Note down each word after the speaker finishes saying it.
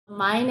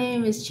My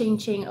name is Ching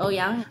Ching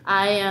Ouyang.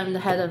 I am the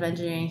head of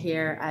engineering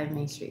here at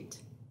Main Street.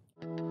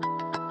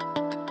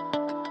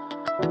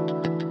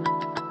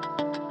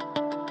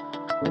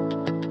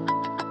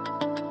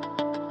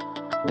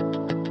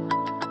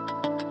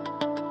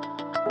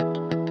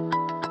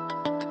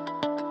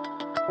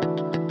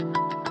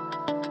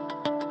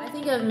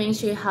 Of Main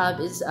Street Hub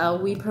is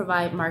we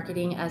provide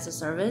marketing as a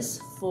service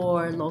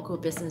for local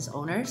business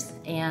owners,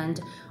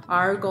 and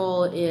our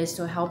goal is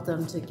to help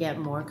them to get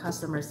more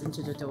customers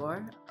into the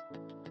door.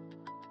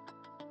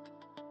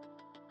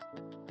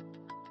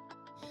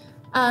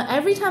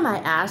 Every time I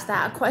ask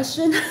that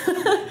question,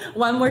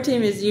 one more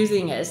team is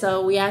using it.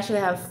 So we actually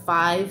have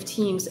 5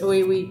 teams.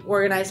 We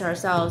organize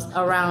ourselves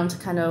around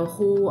kind of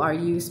who are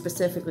you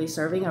specifically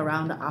serving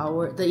around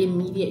the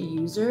immediate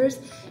users.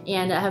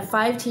 And I have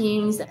 5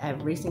 teams.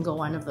 Every single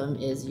one of them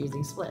is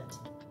using Split.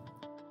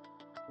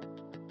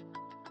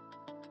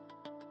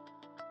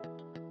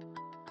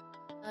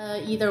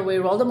 Either we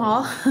roll them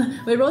all,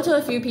 we roll to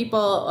a few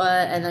people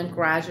and then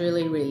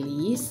gradually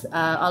release.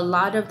 A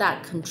lot of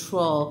that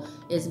control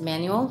is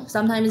manual.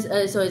 Sometimes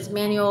so it's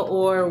manual,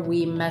 or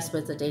we mess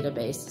with the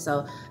database.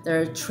 So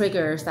there are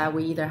triggers that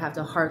we either have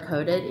to hard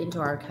code it into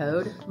our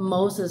code.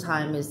 Most of the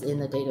time is in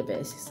the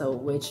database, so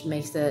which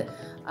makes it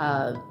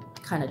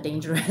kind of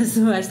dangerous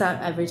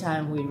every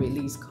time we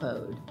release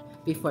code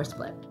before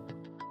Split.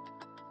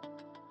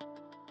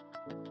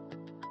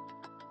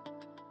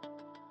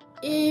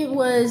 It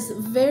was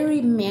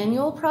very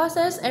manual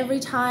process. Every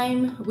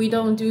time we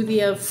don't do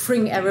the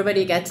fring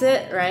everybody gets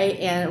it,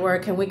 right? Or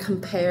can we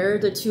compare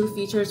the 2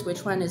 features,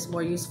 which one is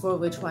more useful,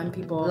 which one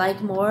people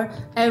like more?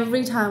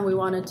 Every time we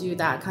want to do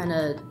that kind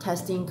of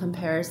testing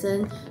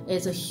comparison,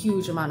 it's a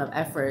huge amount of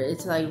effort.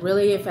 It's like,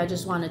 really, if I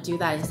just want to do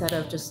that instead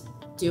of just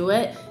do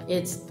it,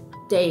 it's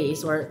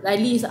days or at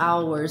least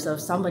hours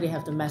of somebody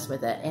have to mess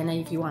with it. And then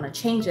if you want to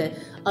change it,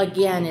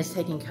 again, it's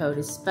taking code,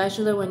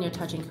 especially when you're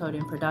touching code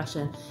in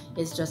production.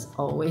 It's just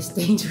always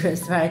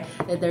dangerous, right?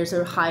 There's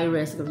a high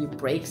risk of you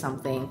break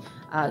something,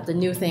 the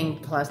new thing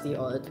plus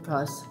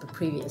the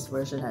previous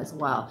version as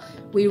well.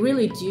 We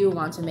really do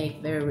want to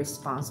make very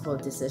responsible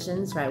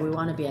decisions, right? We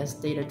want to be as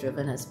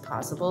data-driven as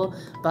possible,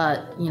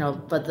 but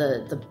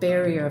the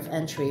barrier of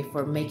entry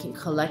for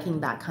collecting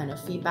that kind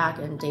of feedback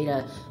and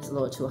data is a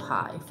little too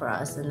high for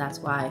us, and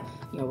that's why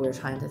we're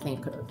trying to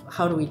think,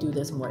 how do we do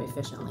this more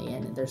efficiently?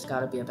 And there's got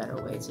to be a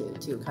better way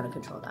to kind of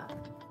control that.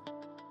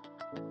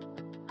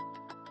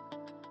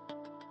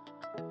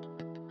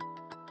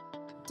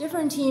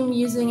 Different teams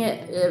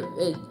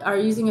are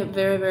using it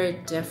very, very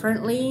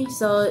differently.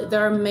 So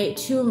there are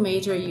 2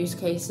 major use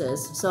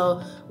cases.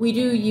 So we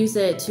do use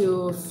it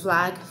to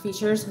flag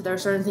features. There are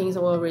certain things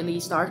that will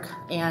release dark,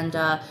 and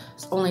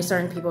only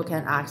certain people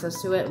can access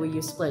to it. We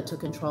use Split to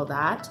control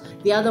that.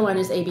 The other one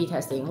is A/B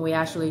testing. We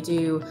actually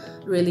do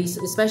release,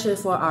 especially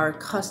for our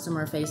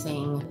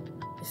customer-facing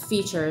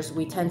features,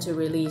 we tend to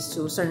release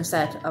to a certain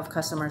set of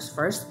customers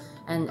first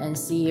and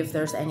see if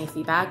there's any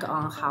feedback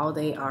on how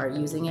they are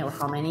using it or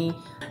how many.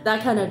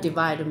 That kind of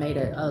divide made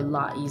it a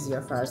lot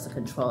easier for us to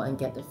control and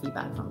get the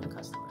feedback from the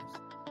customers.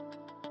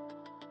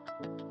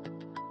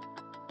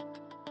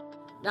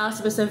 Not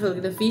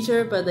specifically the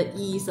feature, but the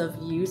ease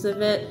of use of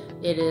it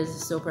is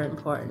super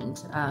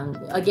important.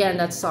 Again,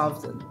 that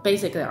solves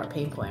basically our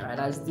pain point, right?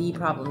 That's the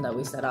problem that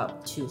we set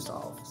out to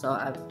solve. So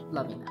I'm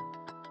loving that.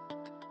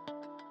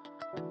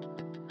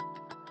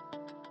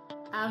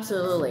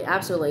 Absolutely,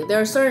 absolutely. There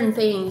are certain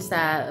things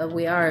that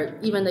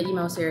even the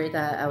email series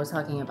that I was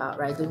talking about,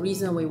 right? The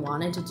reason we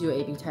wanted to do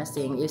A/B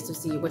testing is to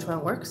see which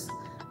one works,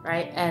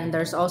 right? And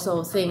there's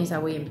also things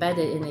that we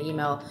embedded in the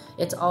email.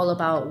 It's all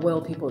about, will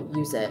people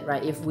use it,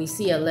 right? If we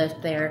see a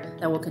lift there,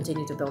 then we'll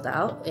continue to build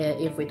out.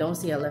 If we don't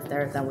see a lift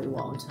there, then we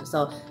won't.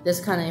 So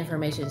this kind of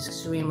information is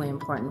extremely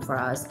important for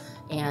us.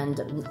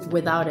 And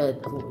without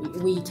it,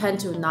 we tend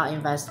to not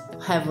invest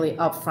heavily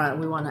upfront.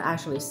 We want to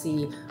actually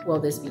see, will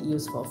this be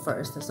useful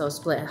first? So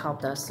Split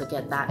helped us to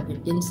get that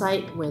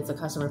insight with the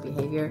customer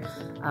behavior,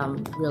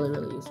 really,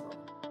 really useful.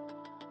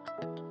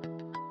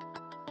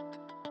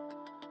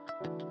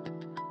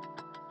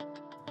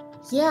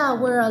 Yeah,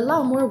 we're a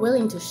lot more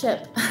willing to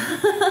ship,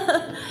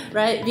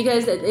 right?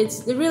 Because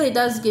it really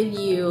does give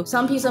you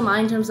some peace of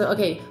mind in terms of,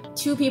 okay,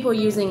 2 people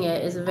using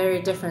it is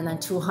very different than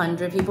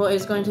 200 people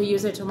is going to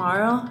use it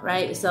tomorrow,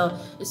 right? So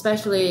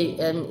especially,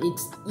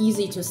 it's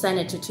easy to send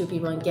it to 2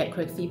 people and get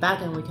quick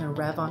feedback, and we can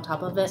rev on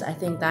top of it. I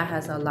think that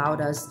has allowed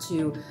us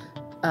to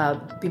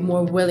be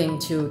more willing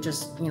to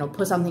just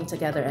put something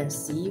together and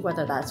see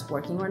whether that's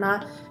working or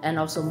not, and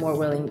also more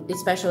willing,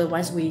 especially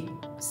once we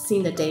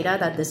seen the data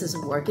that this is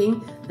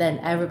working, then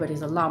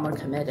everybody's a lot more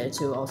committed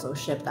to also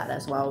ship that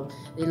as well.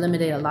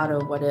 Eliminate a lot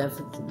of what if,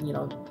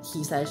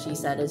 he said, she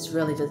said. It's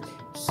really just,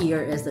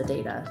 here is the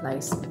data,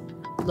 like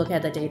look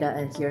at the data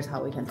and here's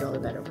how we can build a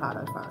better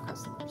product for our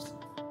customers.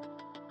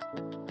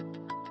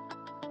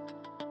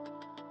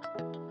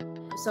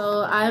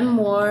 So I'm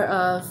more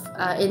of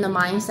in the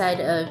mindset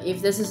of,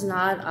 if this is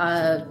not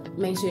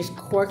Main Street's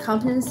core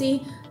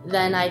competency,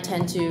 then I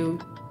tend to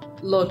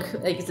look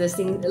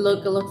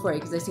for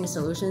existing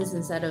solutions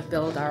instead of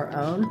build our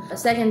own.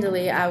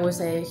 Secondly, I would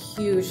say a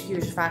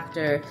huge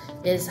factor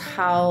is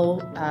how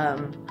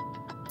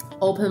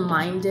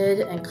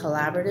open-minded and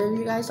collaborative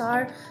you guys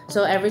are.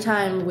 So every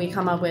time we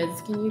come up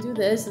with, can you do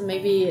this?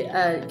 Maybe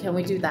can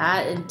we do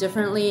that and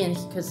differently? And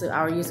because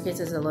our use case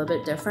is a little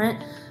bit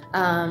different,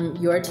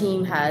 your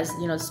team has,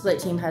 split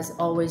team has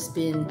always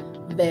been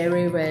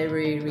very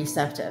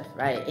receptive,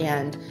 right?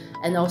 And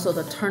also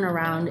the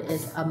turnaround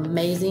is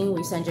amazing.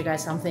 We send you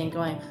guys something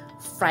going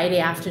Friday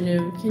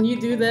afternoon, can you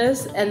do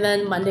this? And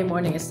then Monday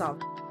morning it's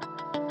solved.